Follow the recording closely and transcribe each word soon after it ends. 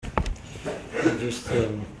Just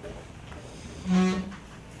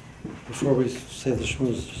before we say the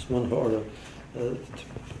Schmooze, just one order.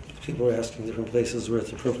 People are asking different places where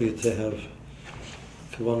it's appropriate to have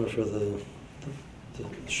kavanah for the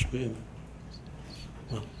shmuyim.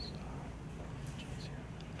 Well,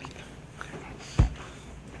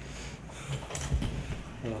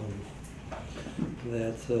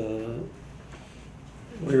 that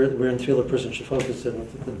where in tefillah a person should focus on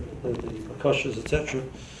the kashas, etc.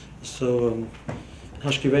 So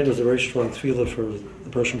Hashkivenu is a very strong tefillah for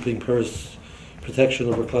the person being protection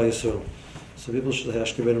over Klal Yisrael. So people should have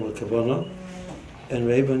Hashkivenu with kavanah. And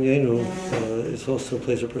Re'ban Yenu is also a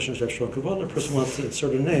place where a person should have strong kavanah. A person wants to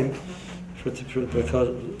insert a name for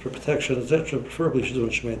protection, etc. Preferably should do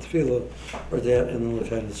in Shemay Tefillah or that, and then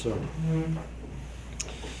look at it. So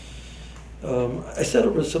I said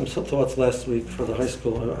over some thoughts last week for the high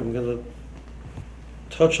school. I'm going to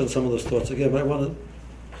touch on some of those thoughts again, but I want to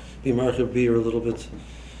be marked B or a little bit.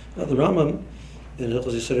 The Rambam in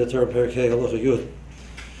Hilchos Yisrael Torah Perek Hey Halacha Yud,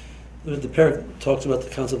 the Perek talks about the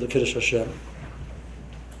concept of Kiddush Hashem.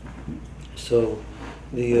 So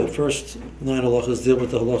the first 9 halachas deal with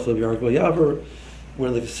the halacha of Yarg Yaver, one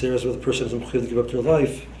of the series where the person is mechuyev to give up their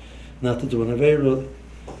life, not to do an aveira.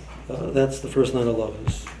 That's the first 9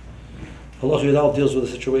 halachas. Halacha Yudal deals with a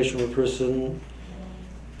situation where a person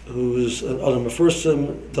who's an Adam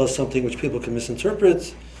Meforsim does something which people can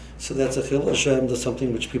misinterpret. So that's a Chil Hashem, does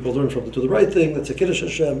something which people learn from to do the right thing. That's a Kiddush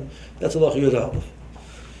Hashem. That's Halacha Yudal.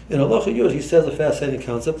 In Halacha Yud, he says a fascinating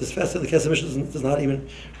concept. This fascinating concept does not even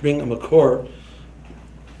bring a makor.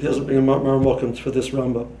 He doesn't bring a marmokim for this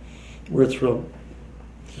Rambam, where it's from.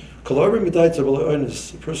 A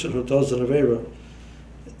person who does an aveira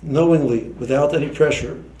knowingly, without any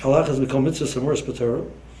pressure, halach has become mitzvah samurs b'Torah,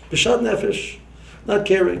 b'shad nefesh, not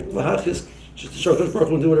caring. Lahach is just to show Kadosh Baruch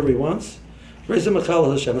Hu and do whatever he wants. Raison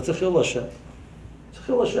machal Hashem. It's a chil Hashem. It's a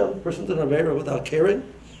chil Hashem. A person did an aveira without caring.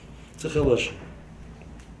 It's a chil Hashem.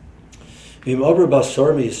 If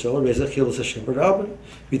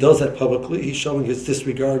he does that publicly, he's showing his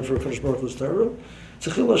disregard for Kadosh Baruch Hu's Torah. It's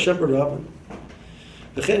a chil Hashem b'Rabban.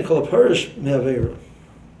 V'chein kol ha'parish me'aveira.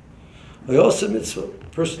 I also mitzvah. A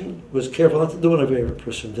person was careful not to do an aveira. A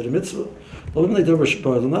person did a mitzvah.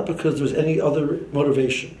 Not because there was any other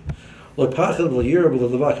motivation. He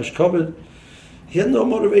had no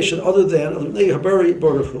motivation other than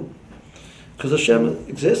because Hashem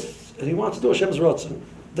exists and he wants to do Hashem's ratzon.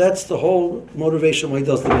 That's the whole motivation why he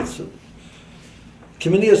does the mitzvah.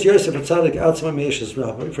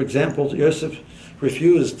 For example, Yosef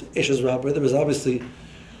refused Eshes Rabbi. There was obviously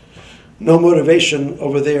no motivation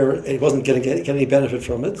over there, and he wasn't getting any benefit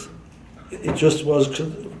from it. It just was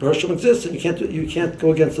Hashem exists, and you can't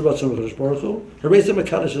go against the Ratzon of Kadosh Baruch Hu. Raison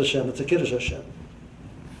Mekadosh Hashem. It's a Kiddush Hashem.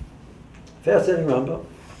 Fascinating Rambam.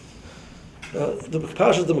 The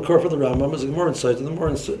Pasha, the Makor for the Rambam is a more insight. The more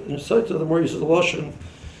insight, the more uses the lashon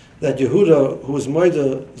that Yehuda, who was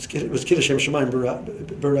Moida, was Kiddush Shem Shemayim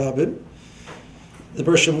Barabim. The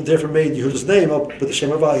Bershom therefore made Yehuda's name up with the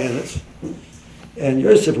Shem Havai in it. And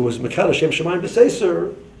Yosef, who was Mekadosh Shem Shemayim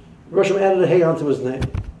B'Seiser, Bershom added a hey onto his name,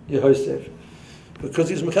 Yehosef. Because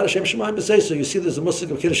he's Mekadosh Shem Shemayim B'Seiser, you see there's a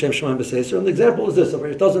musik of Kiddush Shem Shemayim B'Seiser. And the example is this,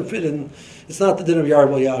 it doesn't fit in, it's not the din of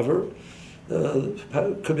Yarb Yaver.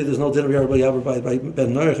 Could be there's no din of Yarb Yaver by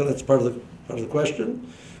Ben Noach, that's part of the question.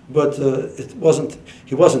 But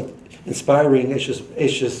he wasn't inspiring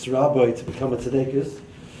Eshes Rabbi to become a tzedekis.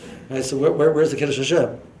 Right, so where's the Kiddush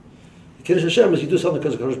Hashem? The Kiddush Hashem is you do something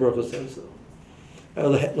because the Kadosh Baruch Hu says so.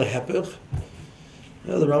 The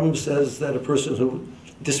Rambam says that a person who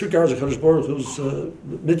disregards the Kadosh Baruch Hu's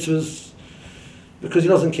mitzvahs because he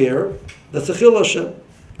doesn't care, that's a chil Hashem.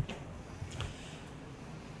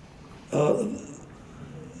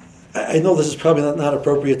 I know this is probably not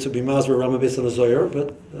appropriate to be Masber Rambam based on the Zohar,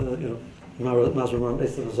 but Masber Rambam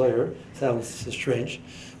based on the Zohar sounds strange.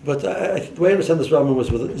 But the way I understand this Rambam is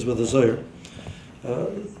with the Zohar.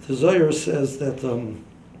 The Zohar says that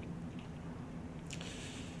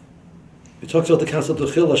he talks about the concept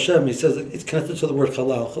of chil Hashem. He says that it's connected to the word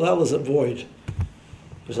halal. Halal is a void.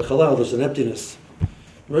 There's a halal. There's an emptiness.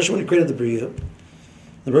 The Rosh, when he created the Bria,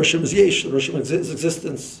 the Rosh is yesh. The Rosh is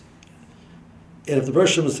existence. And if the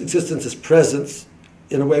Rosh's existence is present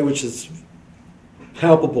in a way which is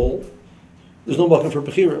palpable, there's no makom for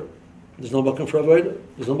Bechira. There's no makom for Avodah.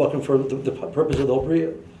 There's no makom for the purpose of the whole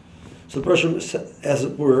Bria. So the Rosh, as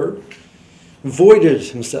it were, voided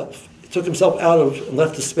himself. He took himself out of and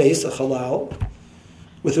left a space, a halal,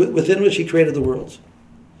 within which he created the world.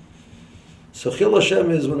 So Chil Hashem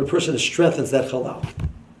is when a person strengthens that halal.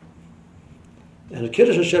 And a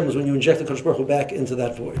Kiddush Hashem is when you inject the Kadosh Baruch Hu back into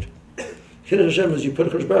that void. Kiddush Hashem is you put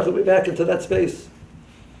Kodesh Baruch Hu back into that space.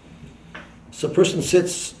 So a person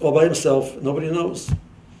sits all by himself, nobody knows. And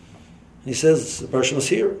he says, the person is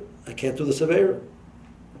here. I can't do the Seveira.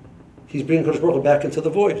 He's bringing Kodesh Baruch Hu back into the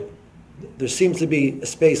void. There seems to be a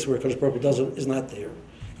space where Kodesh Baruch Hu is not there.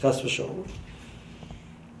 Chas v'sholom.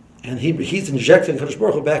 And he's injecting Kodesh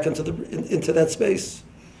Baruch Hu back into that space.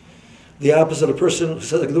 The opposite, a person who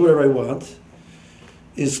says, I can do whatever I want,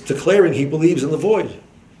 is declaring he believes in the void.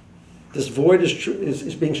 This void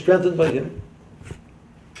is being strengthened by him.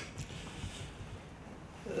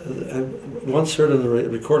 I once heard in a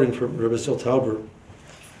recording from Rabbi Zil Tauber,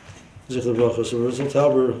 so Rabbi Zil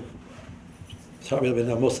Tauber, probably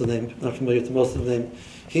not most of the name, not familiar with most of the name.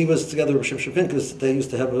 He was together with Shem Pinkus. They used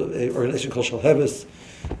to have an organization called Shalhevis,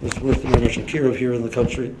 which worked in Raison Kirov here in the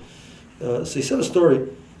country. So he said a story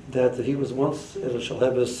that he was once at a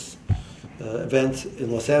Shalhevis event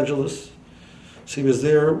in Los Angeles. So he was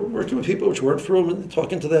there working with people which worked for him and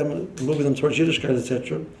talking to them, moving them towards Yiddishkeit,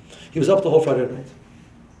 etc. He was up the whole Friday night.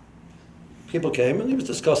 People came and he was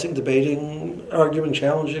discussing, debating, arguing,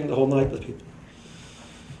 challenging the whole night with people.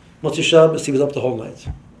 Motzi Shabbos, he was up the whole night.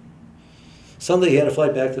 Sunday he had a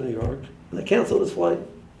flight back to New York, and they canceled his flight.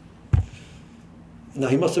 Now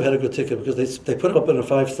he must have had a good ticket because they put him up in a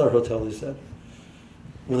 5-star hotel, he said.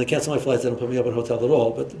 When they cancel my flights, they don't put me up in a hotel at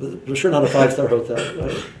all, but for sure not a 5-star hotel,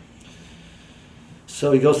 right?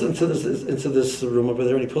 So he goes into this room over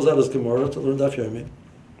there and he pulls out his Gemara to learn Daf Yomi.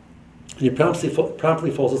 And he promptly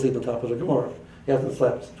falls asleep on top of the Gemara. He hasn't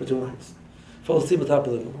slept for 2 nights. Falls asleep on top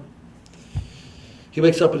of the Gemara. He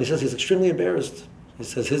wakes up and he says he's extremely embarrassed. He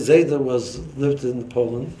says his Zayda lived in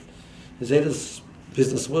Poland. His Zayda's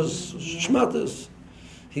business was shmatas.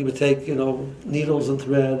 He would take, needles and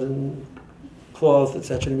thread and cloth,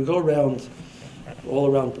 etc. And he would go all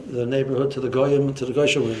around the neighborhood to the Goyim and to the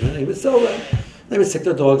Goyim women, and he would sell them. They would stick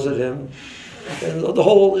their dogs at him. And the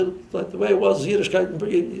whole, like the way it was, Yiddishkeit,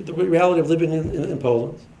 the reality of living in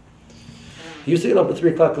Poland. He used to get up at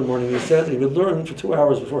 3 o'clock in the morning, he said. He would learn for 2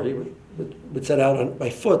 hours before he would set out by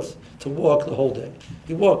foot to walk the whole day.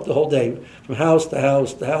 He walked the whole day, from house to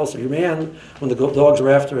house to house. He ran when the dogs were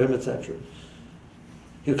after him, etc.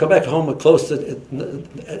 He would come back home close at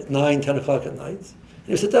 9, 10 o'clock at night. And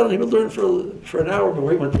he would sit down and he would learn for an hour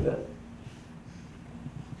before he went to bed.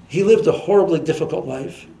 He lived a horribly difficult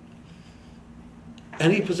life.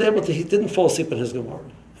 And he didn't fall asleep in his Gemara.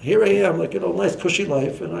 Here I am, nice cushy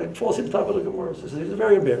life, and I fall asleep on top of the Gemara. So he was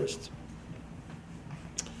very embarrassed.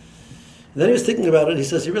 And then he was thinking about it, he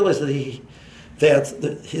says he realized that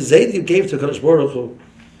his Zaydi gave to Kadosh Baruch Hu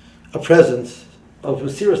a present of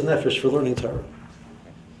Mesiras Nefesh for learning Torah.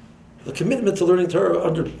 The commitment to learning Torah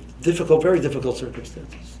under very difficult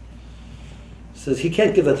circumstances. He says he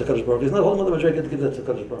can't give that to Kadosh Baruch Hu. He's not holding on the Madrega to give that to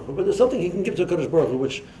Kadosh Baruch Hu, but there's something he can give to Kadosh Baruch Hu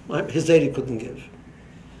which his Zaydi couldn't give.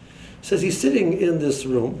 He says he's sitting in this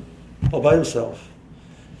room all by himself.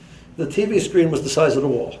 The TV screen was the size of the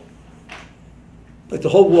wall. Like the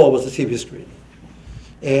whole wall was the TV screen.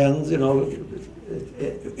 And,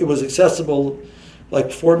 it was accessible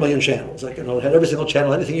like 4 million channels. It had every single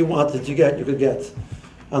channel, anything you wanted you could get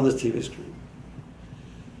on this TV screen.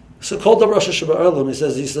 So called the Rosh Hashanah, he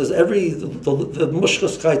says the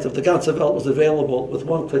mushkaskite of the ganze Welt was available with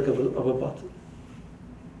one click of a button.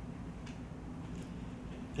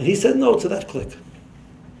 And he said no to that click.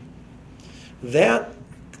 That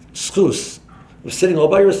schus of sitting all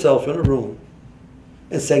by yourself in a room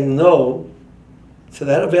and saying no to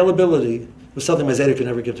that availability was something my Zayda could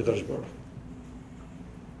never give to Kadosh Baruch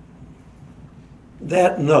Hu.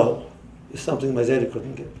 That no is something my Zayda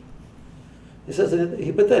couldn't give. He says that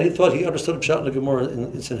he thought he understood Pshat in the Gemara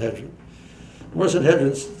in Sanhedrin. The Gemara Sanhedrin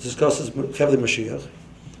discusses Chevli Mashiach.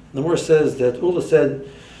 The Gemara says that Ula said,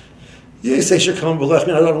 "Yes, I should come, but I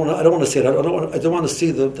don't want to see it. I don't want to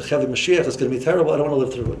see the Chevli Mashiach. It's going to be terrible. I don't want to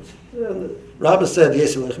live through it." And Rabbah said,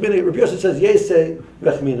 "Yes, Lechmine." Rabbi Yosef says, "Yes,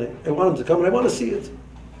 Lechmine." I want him to come, and I want to see it.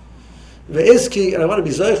 Ve'eski, and I want to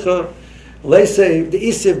be Zoicha. Leisei the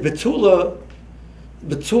Isiv Betula,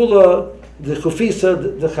 the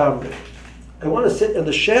Chufisa the Chamre. I want to sit in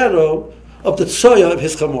the shadow of the tsoya of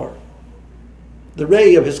his chamor, the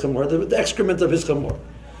ray of his chamor, the excrement of his chamor.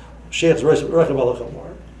 Sheikh's Rechav al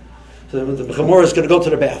Chamor. So the chamor is going to go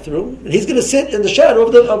to the bathroom, and he's going to sit in the shadow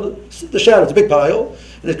of the shadow. It's a big pile,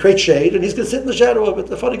 and it creates shade, and he's going to sit in the shadow of it.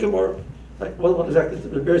 The funny gemara. Like, what exactly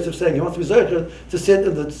the Beres is saying? He wants to be zocher to sit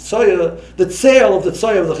in the tsoya, the tsail of the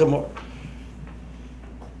tsoya of the chamor.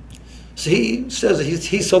 So he says that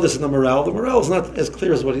he saw this in the morale. The morale is not as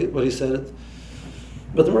clear as what he said it.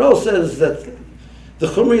 But the morale says that the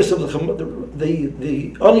chumrius of the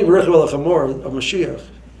ani v'rechav al chamor of Mashiach,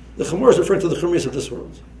 the chamor is referring to the chumrius of this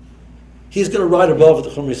world. he's going to ride above the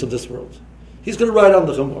chumris of this world. He's going to ride on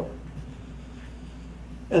the chamor.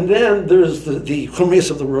 And then there's the chumris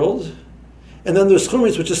of the world, and then there's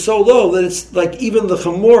chumris which is so low that it's like even the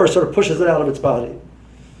chamor sort of pushes it out of its body.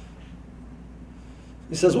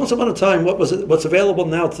 He says, once upon a time, what's available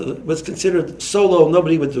now was considered so low,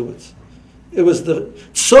 nobody would do it. It was the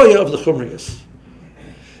tsoya of the chumrius.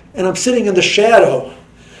 And I'm sitting in the shadow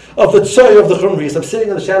of the tsoya of the chumrius. I'm sitting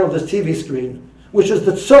in the shadow of this TV screen, which is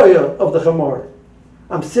the tsoya of the chamor.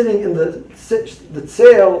 I'm sitting in the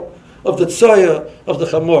tsail of the tsoya of the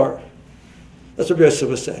chamor. That's what Yosef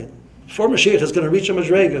was saying. Before Mashiach is going to reach a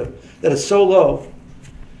madrega that is so low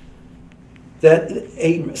that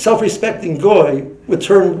a self-respecting goy would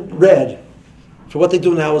turn red for what they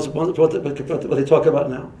do now is what they talk about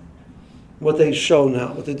now, what they show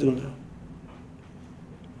now, what they do now.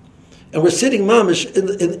 And we're sitting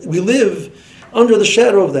mamish, we live under the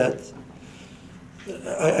shadow of that.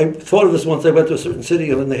 I thought of this once. I went to a certain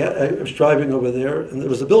city and I was driving over there, and there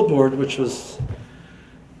was a billboard which was,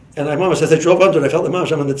 and I mamish, as I drove under it, I felt like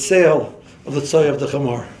mamish, I'm on the sail of the tzoy of the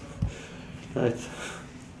chamor. Right?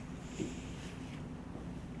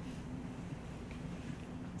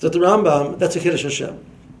 So the Rambam, that's a Kiddush Hashem.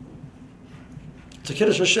 It's a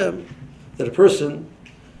Kiddush Hashem that a person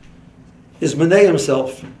is menei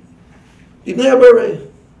himself.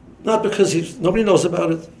 Not because nobody knows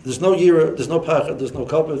about it. There's no yira, there's no pachad, there's no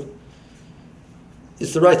kabbalah.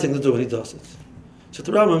 It's the right thing to do when he does it. So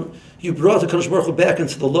the Rambam, you brought the Kadosh Baruch Hu back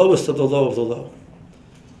into the lowest of the low of the low.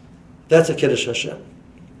 That's a Kiddush Hashem.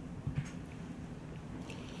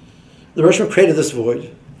 The Raison created this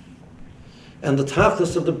void. And the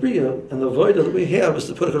tachlis of the Bria and the void that we have is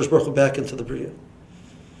to put a Kadosh Baruch Hu back into the Bria.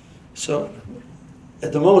 So,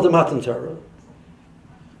 at the moment of Matan Torah,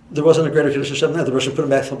 there wasn't a greater Kiddush Hashem there. The Raison put him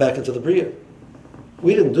back into the Bria.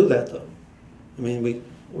 We didn't do that, though. I mean, we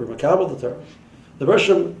were makabel the Torah. The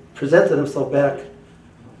Raison presented himself back.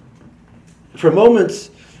 For a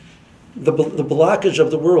moment, the blockage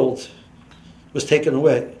of the world was taken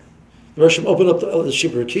away. The Raison opened up the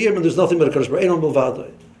Shibur Kiyam, and there's nothing but a Kadosh Baruch Hu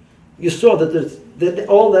Milvadoi. You saw that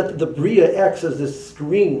all that the Bria acts as this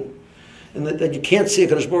screen, and that you can't see a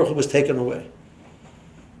Kadosh Baruch Hu was taken away.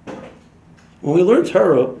 When we learn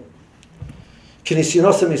Torah, we're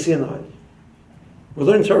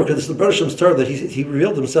learning Torah because it's the Baruch Hashem's Torah that he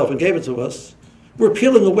revealed himself and gave it to us. We're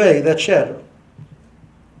peeling away that shadow.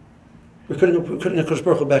 We're putting a Kadosh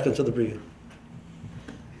Baruch Hu back into the Bria.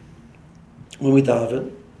 When we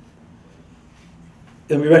daven,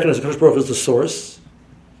 and we recognize the Kadosh Baruch Hu as the source,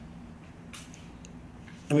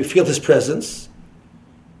 and we feel his presence,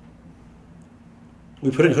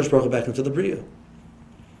 we put Kadosh Baruch Hu back into the Bria.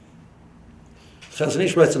 Chazon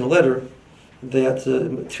Ish writes in a letter that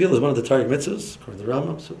tefillah is one of the Targum mitzvahs, according to the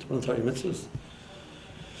Rambam, so it's one of the Targum mitzvahs.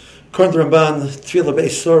 According to the Ramban, tefillah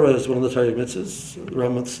beis Sorah is one of the Targum mitzvahs. The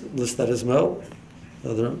Rambam lists that as well.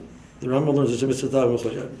 The Rambam learns it's a mitzvah,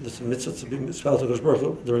 it's a mitzvah to be mitzvah to Kadosh Baruch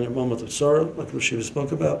Hu during a moment of Sorah, like the Shiva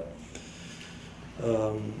spoke about.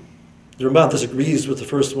 The Ramban disagrees with the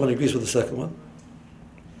first one, he agrees with the second one.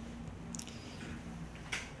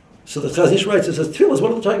 So the Chazon Ish writes, it says, tefillah is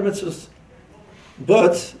one of the Targum mitzvahs.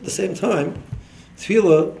 But, at the same time,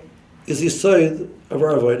 tefillah is the side of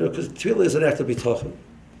our avodah, because tefillah is an act of bitachon.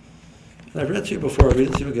 And I've read to you before, I'll read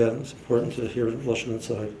it to you again. It's important to hear it lashon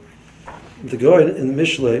inside. The Goy in the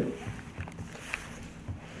Mishlei,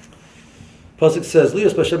 pasuk says,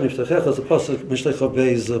 Lios b'Hashem yiftachecha, is a pasuk, Mishlei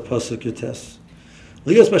Chabei is a pasuk Yutes.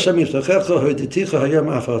 Lios b'Hashem yiftachecha, hoiditicha hayam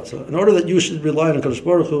afatza. In order that you should rely on Kadosh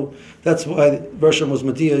Baruch Hu, that's why Bershom was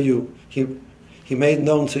Mediyah you. He made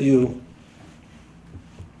known to you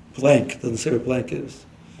blank, doesn't say what blank is.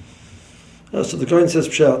 So the Kohen says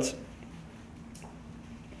Pshat.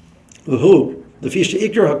 V'hu, the fish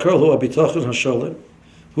ikar hakol hu abitachon hasholim,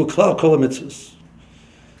 hu klal kol mitzvahs.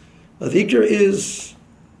 The ikar is,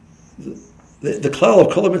 the klal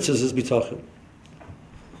of kol mitzvahs is bitachon.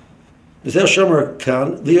 V'zeh shomer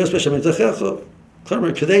kan, lios b'Hashem yitachecha,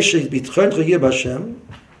 klamar kadei shebitachoncha yeh b'Hashem,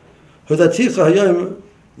 hu daticha hayom,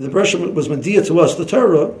 the Bereshit was mediyah to us, the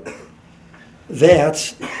Torah,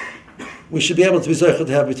 that we should be able to be zeicher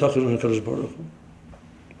to have bitachon in HaKadosh Baruch Hu.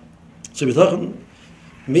 So bitachon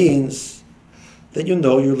means that you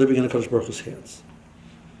know you're living in HaKadosh Baruch Hu's hands.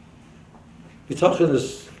 Bitachon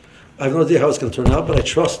is, I have no idea how it's going to turn out, but I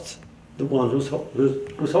trust the one who's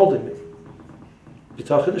holding me.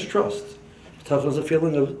 Bitachon is trust. Bitachon is a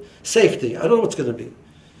feeling of safety. I don't know what's going to be,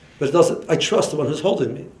 but it doesn't. I trust the one who's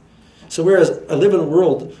holding me. So whereas I live in a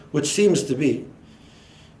world which seems to be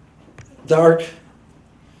dark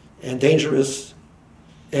and dangerous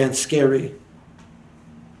and scary,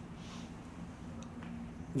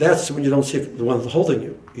 that's when you don't see the one holding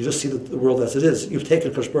you. You just see the world as it is. You've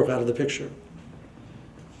taken Kadosh Baruch Hu out of the picture.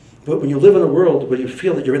 But when you live in a world where you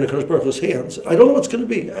feel that you're in a Kadosh Baruch Hu's hands, I don't know what's going to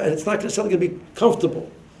be. It's not necessarily going to be comfortable.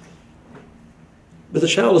 But the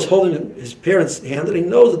child is holding his parents' hand, and he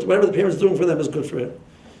knows that whatever the parents are doing for them is good for him.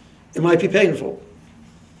 It might be painful,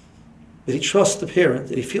 but he trusts the parent,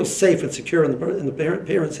 and he feels safe and secure in the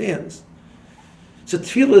parent's hands. So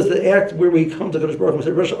tefillah is the act where we come to Kadosh Baruch Hu and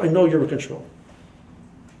say, Rosh, I know you're in control.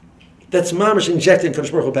 That's mamish injecting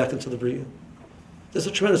Kadosh Baruch Hu back into the bria. There's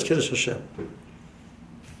a tremendous Kiddush Hashem.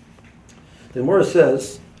 The Gemara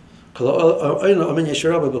says,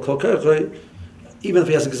 even if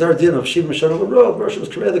he has a Gzar Din of Shiv Mishana L'Rov, Rosh was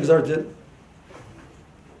correct the Gzar Din.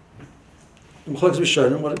 What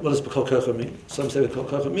does B'Kol Kocha mean? Some say B'Kol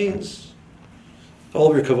Kocha means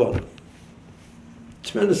all of your kavanah.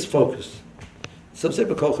 Tremendous focus. Some say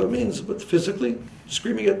B'Kol Kocha means, but physically,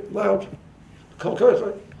 screaming it loud. B'Kol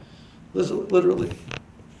Kocha, literally.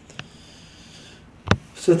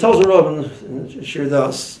 So it tells the Rav in Shir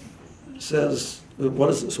Das, says, how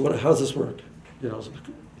does this work? A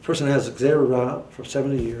person has Gzera Ra for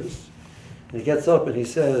 70 years, and he gets up and he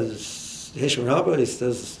says, Yeshua Rabbah, he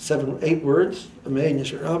says 8 words, Amen,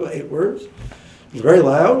 Yeshua Rabbah, 8 words. He's very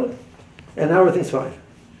loud, and now everything's fine.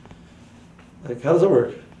 Like, how does it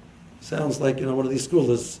work? Sounds like, one of these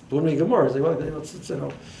scholars, B'nai Gemara,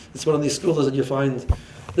 it's one of these scholars that you find,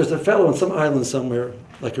 there's a fellow on some island somewhere,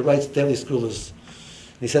 like he writes daily scholars,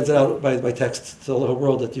 and he sends it out by text to the whole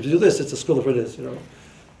world that if you do this, it's a scholar for this,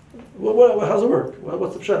 Well, how's it work?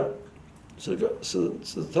 What's the pshat? So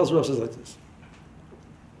the tells Rav says like this.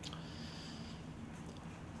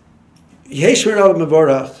 Yeshua Rav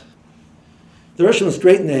Mevorach, the Russian's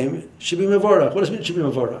great name, should be Mevorach. What does it mean should be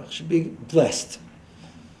Mevorach? Should be blessed.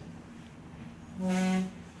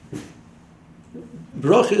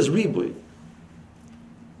 Bracha is ribui.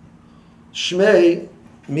 Shmei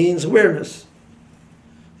means awareness.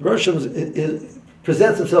 The Russian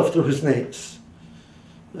presents himself through his names.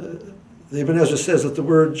 The Ibn Ezra says that the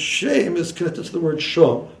word shame is connected to the word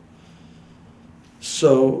shom.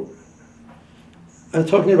 So I'm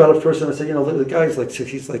talking about a person. I say, the guy's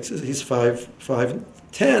he's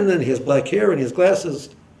 5'10", and he has black hair and he has glasses.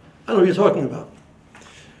 I don't know what you're talking about.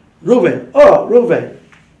 Reuven,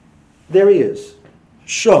 there he is.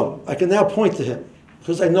 Shom. I can now point to him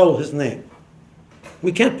because I know his name.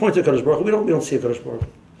 We can't point to Kadosh Baruch Hu. We don't see a Kadosh Baruch Hu.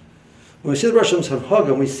 When we see the Rosh Hashanah's Hanhaga,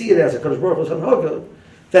 and we see it as a Kadosh Baruch Hu's Hanhaga,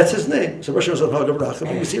 that's his name. So Rosh Hashanah's Hanhaga Rachamim.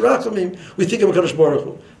 When we see Rachamim, we think of a Kadosh Baruch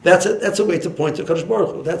Hu. That's a way to point to Kadosh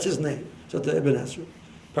Baruch Hu. That's his name. So the Ibn Ezra,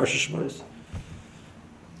 Parsha Schmooze.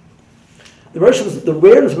 The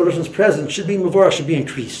awareness of the Rosh Hashanah's presence should be Mevorach, should be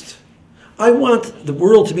increased. I want the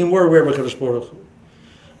world to be more aware of Kadosh Baruch Hu.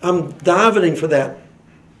 I'm davening for that.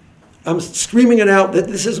 I'm screaming it out that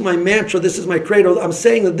this is my mantra, this is my credo. I'm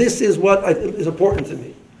saying that this is what is important to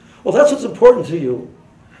me. Well, that's what's important to you.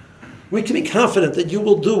 We can be confident that you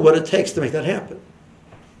will do what it takes to make that happen.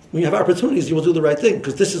 When you have opportunities, you will do the right thing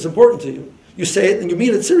because this is important to you. You say it and you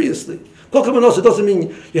mean it seriously. Kol kavanos, it doesn't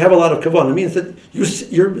mean you have a lot of kavan. It means that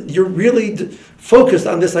you're really focused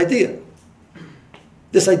on this idea.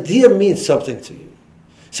 This idea means something to you.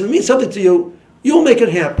 So if it means something to you, you'll make it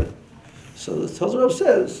happen. So the Torah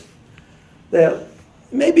says that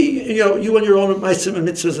maybe you and your own ma'asim and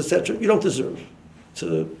mitzvahs, etc., you don't deserve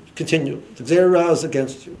to continue. The Gzera Ra is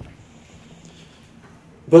against you.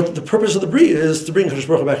 But the purpose of the Bria is to bring Kadosh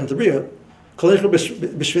Baruch Hu back into Bria. The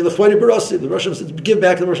Russians said, give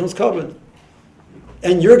back the Russians' covenant.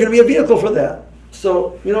 And you're going to be a vehicle for that.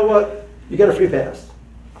 So, you know what? You get a free pass.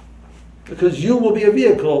 Because you will be a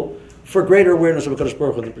vehicle for greater awareness of Kadosh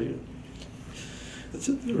Baruch Hu in the Bria.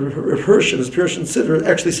 Hirsch and his Persian Siddur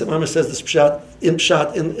actually Mama says this pshat in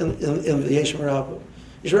the Yeshua Rabbah.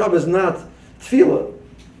 Yeshua Rabbah is not tefillah.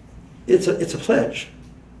 It's a pledge.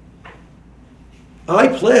 I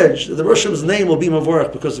pledge that the Rosh Hashanah's name will be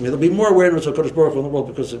Mevorach because of me. There'll be more awareness of Kadosh Baruch Hu in the world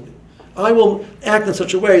because of me. I will act in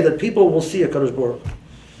such a way that people will see a Kadosh Baruch Hu.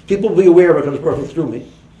 People will be aware of a Kadosh Baruch Hu through me.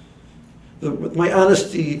 My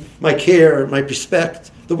honesty, my care, my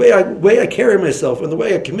respect, the way I carry myself, and the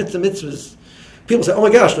way I commit to mitzvahs. People say, "Oh my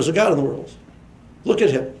gosh, there's a God in the world. Look at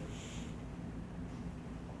him."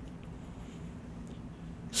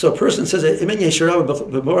 So a person says,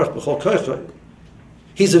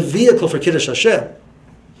 he's a vehicle for Kiddush Hashem.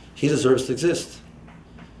 He deserves to exist.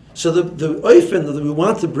 So the oifen that we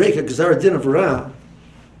want to break a Gzar Din of Ra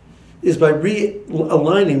is by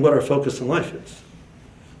realigning what our focus in life is.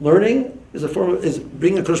 Learning is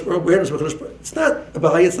bringing a Kadosh Baruch awareness of a Kadosh Baruch. It's not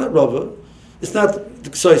Abai, it's not Rava, it's not the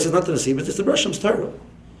Ksois, it's not the Nasib, it's the Rosh Hashanah's Torah.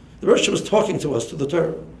 The Rosh Hashanah is talking to us through the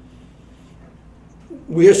Torah.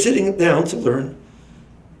 we are sitting down to learn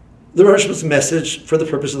the Rosh Hashem's message for the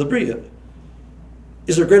purpose of the Bria.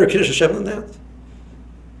 Is there a greater Kiddush Hashem than that?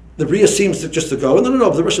 The Bria seems to just to go, no,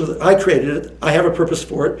 the Rosh Hashem, I created it, I have a purpose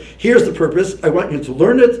for it, here's the purpose, I want you to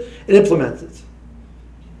learn it and implement it.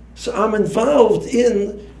 So I'm involved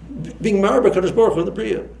in being Marba Kadosh Baruch Hu in the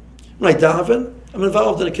Bria. When I daven, I'm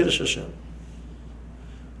involved in a Kiddush Hashem.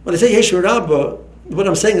 When I say Yesh Rabbah, what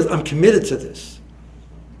I'm saying is I'm committed to this.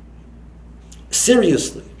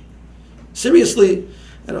 Seriously,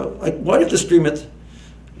 why do you have to scream it?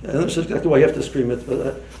 I don't know exactly why you have to scream it,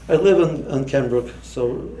 but I live in Kenbrook,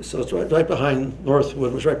 so it's right behind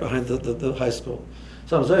Northwood, which is right behind the high school.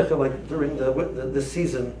 So I'm zeicha, like during this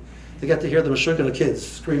season, to get to hear the Meshuggah kids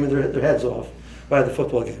screaming their heads off by the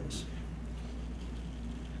football games.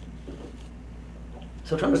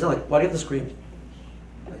 So I'm trying to understand, like, why do you have to scream?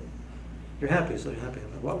 You're happy, so you're happy.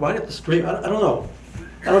 Why do you have to scream? I don't know.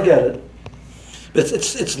 I don't get it. But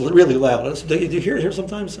it's really loud. Do you hear it here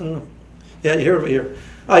sometimes? I don't know. Yeah, you hear it over here.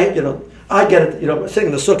 I get it.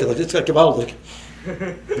 Singing the sukkah, like it's like gewaldig.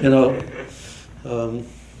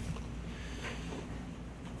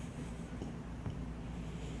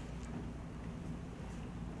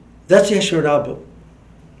 That's Yeshua Rabba.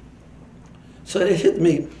 So it hit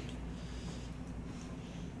me.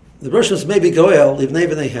 The Russians may be Goel, Livnei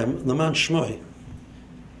V'neihem, Laman Shmoi.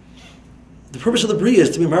 The purpose of the Bria is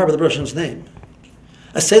to be married by the Russian's name.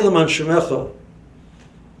 I say Laman Shemecha,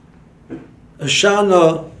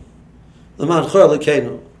 Hashana Laman Choy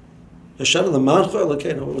Lekenu. Hashana Laman Choy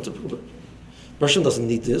Lekenu. What's the purpose? Russian doesn't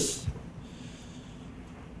need this.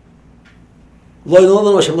 Lo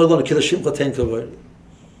Yolano Hashem Lo Yolano Kiddushim Chatein Kavod.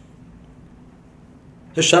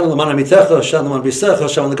 Hashem Laman Amitecha, Hashem Laman Bisecha,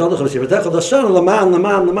 Hashem Laman Gadol Hashem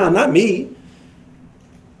Laman, not me.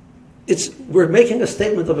 We're making a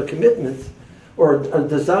statement of a commitment, or a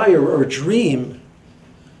desire, or a dream,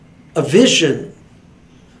 a vision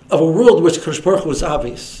of a world in which Kadosh Baruch Hu is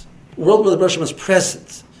obvious, a world where the Baruch Hashem is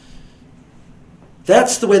present.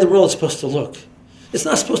 That's the way the world is supposed to look. It's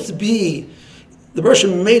not supposed to be. The Baruch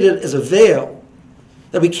Hashem made it as a veil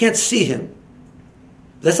that we can't see Him.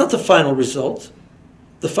 That's not the final result.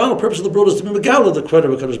 The final purpose of the world is to be Megala, the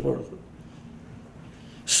credit of Kadosh Baruch Hu.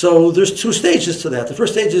 So there's two stages to that. The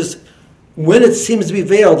first stage is when it seems to be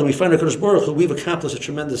veiled and we find Kadosh Baruch Hu, we've accomplished a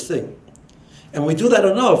tremendous thing. And when we do that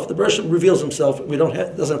enough, the Baruch Hashem reveals Himself, and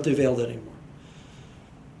doesn't have to be veiled anymore.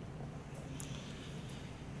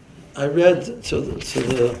 I read to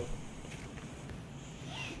the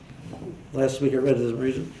last week. I read it.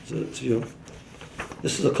 Read it to you.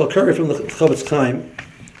 This is a Kalkari from the Chavetz Chaim.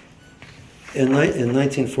 In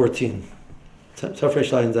 1914,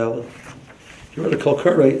 Tafresh Ayin Daled, he wrote a Kol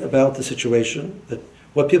Koreh about the situation, that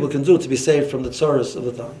what people can do to be saved from the tzaras of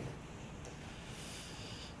the time.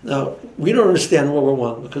 Now, we don't understand World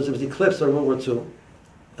War I because it was eclipsed by World War II.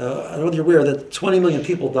 I don't know if you're aware that 20 million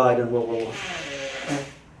people died in World War I.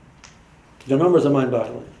 The numbers are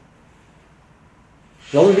mind-boggling.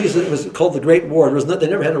 The only reason it was called the Great War, they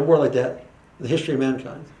never had a war like that in the history of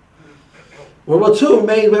mankind. World War II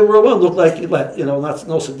made World War I look like,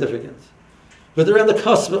 no significance. But they're on the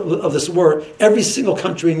cusp of this war. Every single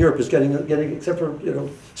country in Europe is getting except for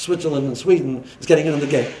Switzerland and Sweden, is getting in the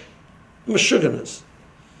game. Meshuggahs.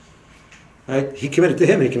 Right? He committed to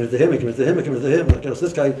him. He committed to him. He committed to him. He committed to him. Like,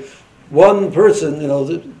 this guy, one person,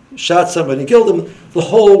 shot somebody, killed him. The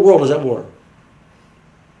whole world is at war.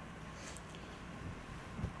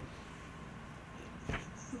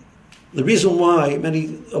 The reason why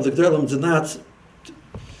many of the Gedolim did not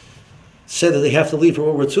say that they have to leave for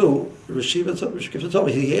World War II, Rishiva told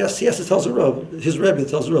me, he has to tell the Rav, his Rebbe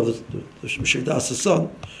tells the Rav, the Meshach Das' son,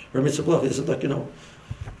 Rav Mitzvah Bloch, he said,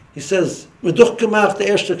 he says, we went through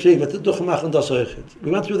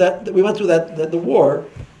that, the war,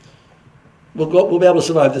 we'll be able to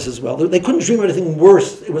survive this as well. They couldn't dream of anything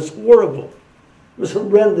worse. It was horrible. It was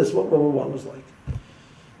horrendous what World War I was like.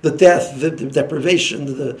 The death, the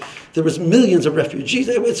deprivation, there was millions of refugees.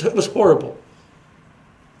 It was horrible.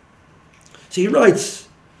 So he writes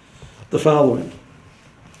the following.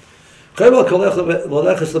 So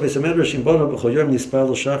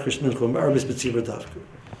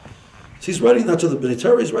he's writing not to the Bnei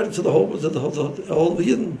Torah, he's writing to the whole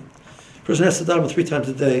Yidden. A person has to daven 3 times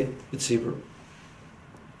a day with Tzibur.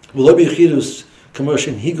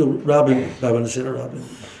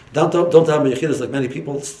 Don't have Yechidus like many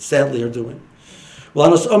people sadly are doing.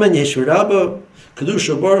 Every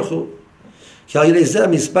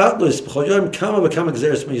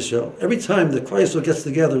time the Christ gets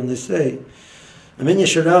together and they say, Amen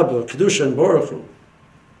Yeshirabba, Kedusha and Baruch Hu,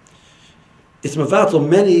 it's mevatel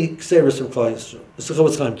many kseres from Klal Yisrael. It's the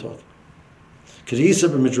Chavetz Chaim talk. Kedisa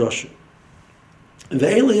b'midrashim. And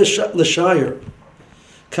ve'eli l'shayir,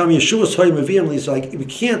 kam Yeshua's hoy meviyim, is like, we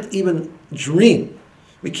can't even dream,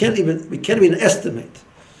 we can't even estimate,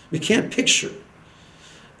 we can't picture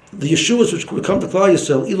the Yeshuas which would come to Klal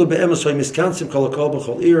Yisrael, ilu be'emes hoy miskansim kol hakol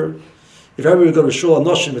b'chol ir. If everyone would go to shul,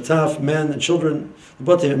 anoshim, betaf, men and children,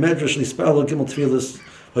 but they medrash lispalo gimel tefillas,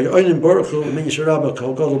 hoy oinim baruchu min yisharabah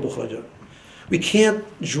kol gadol b'chodah. We can't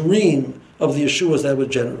dream of the Yeshuas that would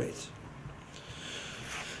generate.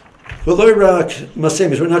 Well, we're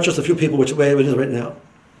not just a few people, which way it is right now.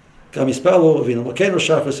 If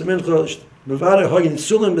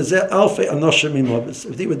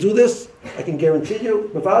they would do this, I can guarantee you,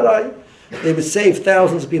 they would save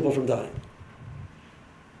thousands of people from dying.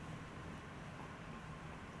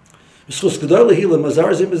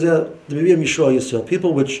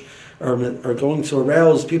 People which are going to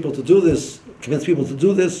arouse people to do this, convince people to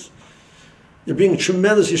do this, they're bringing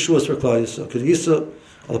tremendous Yeshuas for Klal Yisrael.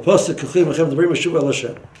 Al pasuk kachim achem devrim Yeshuva el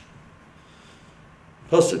Hashem.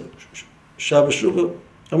 Pasuk Shabbos Shuva.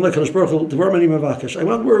 I'm like Kadosh Baruch Hu. Devar mani mavakesh. I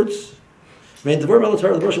want words. I mean, Devar mel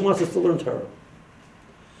Torah. The Rosh wants us to learn Torah.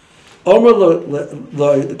 Omer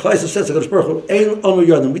the Klal says to Kadosh Baruch Hu, Ein Omer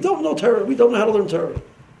Yadim. We don't know Torah. We don't know how to learn Torah.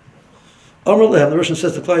 Omer lehem. The Rosh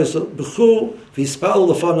says to Klal Yisrael, B'chu v'yispal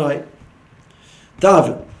lefanai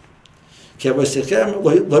David. Ki avosechem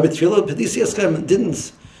lo b'tfilah pedisi eschem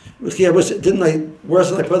didn't. Didn't I? Where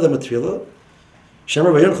did I put them at tefillah?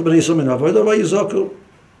 Shemar v'yonchu b'nei Yisrael min avodah v'yizaku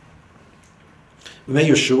v'mei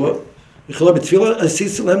Yeshua v'chila b'tefillah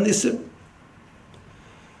asis lehem nisim.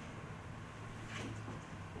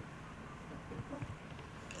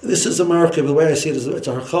 This is a marker. The way I see it is, it's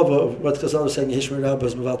a harchava of what Chazal is saying. Hishmer Rabba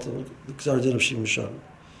is mevatel the Gzar Din of Shimon Sham.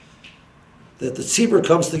 That the tzibur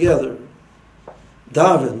comes together,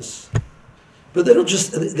 davens, but they don't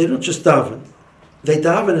just daven. They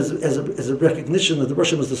daven as a recognition that the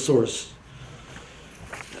Hashem is the source.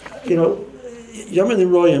 You know, Yamin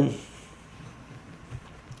and Royim,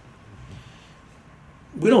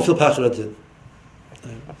 we don't feel pachad adin.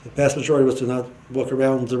 The vast majority of us do not walk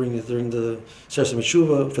around during the session of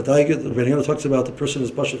Tshuva for Daigad. The Reingold talks about the person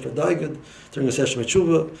is bashar for Daigad during the session of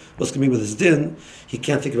Tshuva. What's going to be with his din? He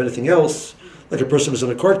can't think of anything else. Like a person who's in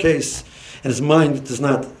a court case and his mind does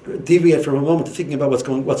not deviate from a moment to thinking about what's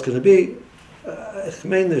going to be.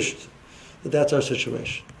 That's our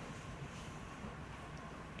situation.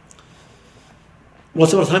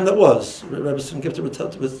 Once upon a time that was. Rabbi Simon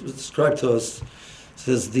Gifter was described to us,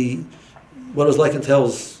 says what it was like and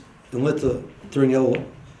tells in Litta during Elul,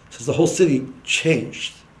 says the whole city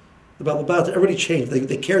changed. The Balabat, everybody changed.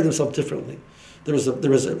 They carried themselves differently. There was a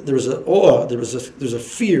awe, there was a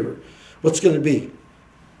fear. What's going to be?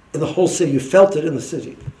 In the whole city, you felt it in the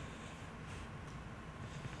city.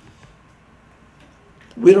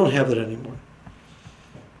 We don't have that anymore.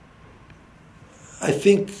 I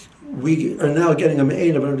think we are now getting a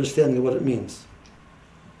main of an understanding of what it means.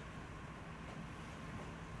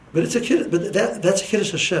 But that's a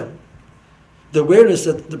Kiddush Hashem. The awareness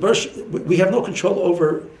that we have no control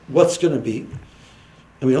over what's going to be,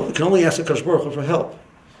 and we can only ask the Kadosh Baruch Hu for help.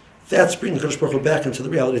 That's bringing the Kadosh Baruch Hu back into the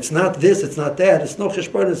reality. It's not this, it's not that, it's no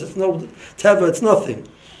Cheshvan, it's no Teva, it's nothing.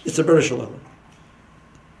 It's a Beresh Shalom.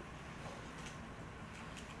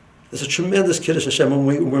 There's a tremendous Kiddush Hashem.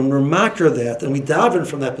 When we're makar that and we daven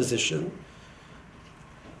from that position,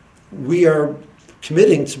 we are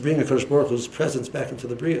committing to bring a Kadosh Baruch Hu's presence back into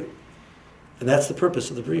the Bria. And that's the purpose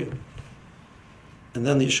of the Bria. And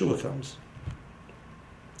then the Yeshua comes.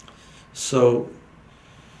 So,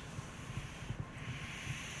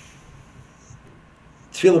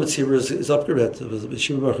 Tefillah B'tzibur is upgraded.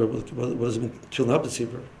 What does it mean? Tefillah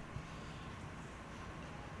B'tzibur.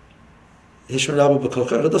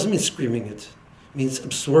 It doesn't mean screaming it. It means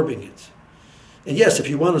absorbing it. And yes, if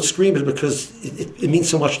you want to scream it because it means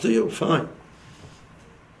so much to you, fine.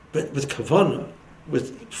 But with kavanah,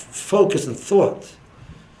 with focus and thought,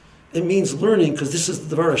 it means learning because this is the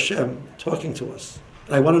Devar Hashem talking to us.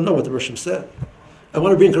 And I want to know what the Hashem said. I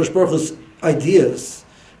want to bring Kadosh Baruch Hu's ideas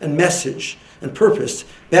and message and purpose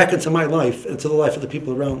back into my life and to the life of the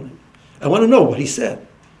people around me. I want to know what he said.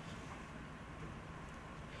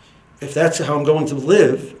 If that's how I'm going to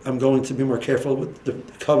live, I'm going to be more careful with the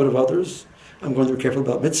covet of others. I'm going to be careful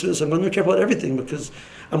about mitzvahs. I'm going to be careful about everything because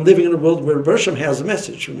I'm living in a world where Hashem has a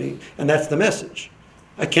message for me, and that's the message.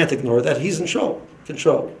 I can't ignore that. He's in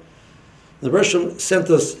control. The Hashem sent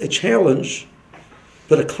us a challenge,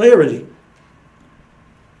 but a clarity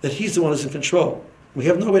that He's the one who's in control. We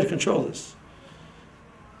have no way to control this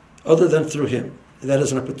other than through Him. And that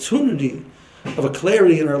is an opportunity of a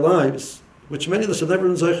clarity in our lives, which many of us have never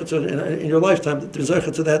been zeicha to in your lifetime, been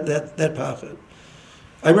zeicha to that pachad.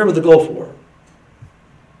 I remember the Gulf War.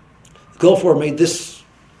 The Gulf War made this,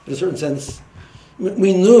 in a certain sense,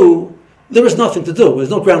 we knew there was nothing to do. There was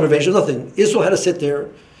no ground invasion, nothing. Israel had to sit there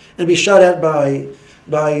and be shot at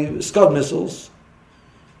by Scud missiles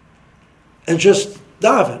and just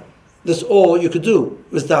daven. That's all you could do,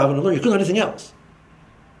 was daven and learn. You couldn't do anything else.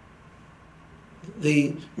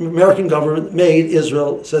 The American government made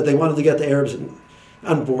Israel, said they wanted to get the Arabs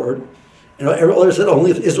on board, and others said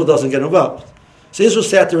only if Israel doesn't get involved. So Israel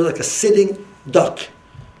sat there like a sitting duck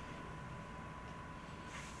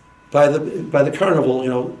by the carnival,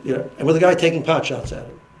 and with a guy taking pot shots at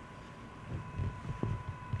him.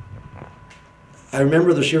 I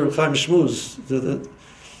remember the Shir Chaim Schmooze, the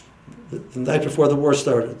night before the war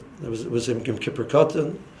started. It was in Kippur Katan,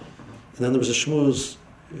 and then there was a Schmooze,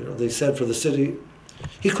 they said, for the city.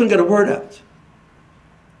 He couldn't get a word out.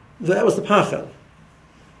 That was the pachad.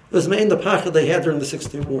 It was main the pachad they had during the 6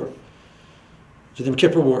 Day War, the Yom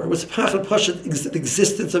Kippur War. It was the pachad pashad, the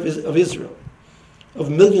existence of Israel, of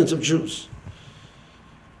millions of Jews.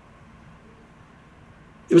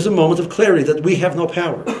 It was a moment of clarity that we have no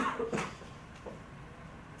power.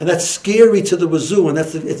 And that's scary to the wazoo, and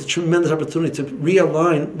it's a tremendous opportunity to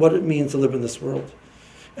realign what it means to live in this world,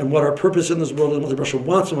 and what our purpose in this world, and what the Hashem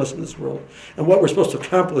wants from us in this world. And what we're supposed to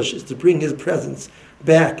accomplish is to bring His presence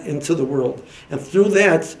back into the world. And through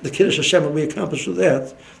that, the Kiddush Hashem, what we accomplish through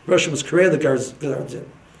that, the Hashem was created the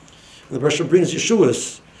Garden. And the Hashem brings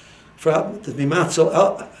Yeshuas to be matzel,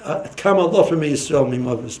 Kama Allah for me Yisrael,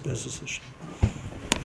 Mimavis Bezos Hashem.